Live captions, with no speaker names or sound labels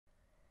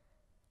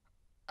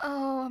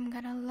Oh, I'm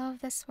gonna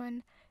love this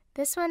one.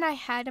 This one I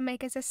had to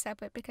make as a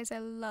separate because I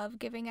love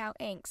giving out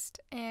angst.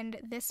 And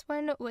this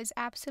one was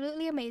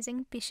absolutely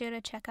amazing. Be sure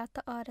to check out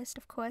the artist,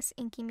 of course,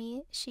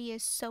 Inkymi. She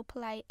is so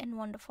polite and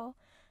wonderful.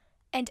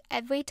 And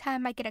every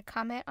time I get a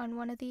comment on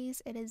one of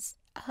these, it is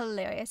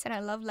hilarious. And I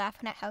love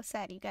laughing at how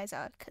sad you guys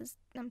are because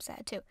I'm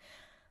sad too.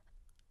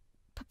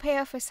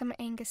 Prepare for some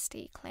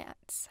angusty,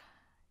 Klance.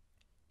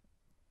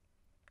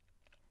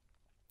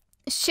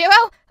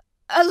 Shiro?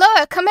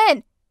 Allura, come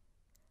in!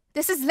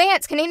 This is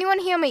Lance. Can anyone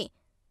hear me?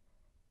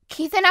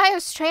 Keith and I are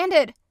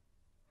stranded.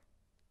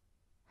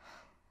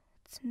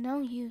 It's no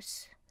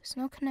use. There's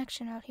no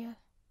connection out here.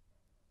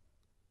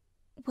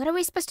 What are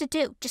we supposed to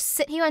do? Just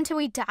sit here until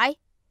we die?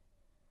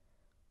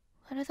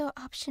 What other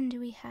option do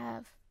we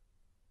have?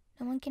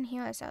 No one can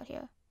hear us out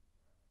here.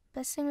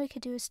 Best thing we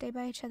could do is stay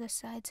by each other's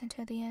sides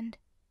until the end.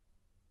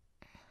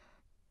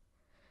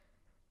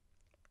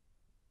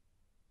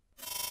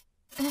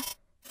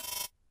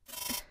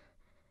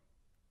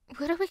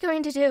 What are we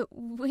going to do?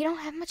 We don't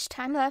have much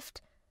time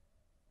left.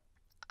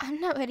 I'm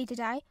not ready to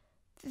die.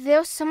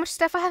 There's so much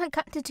stuff I haven't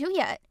gotten to do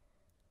yet.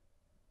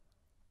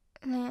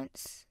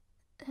 Lance,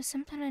 there's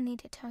something I need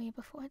to tell you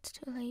before it's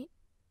too late.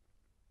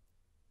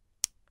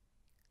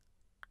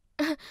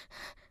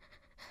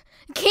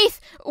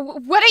 Keith,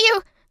 what are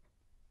you?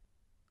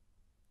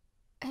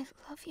 I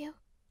love you.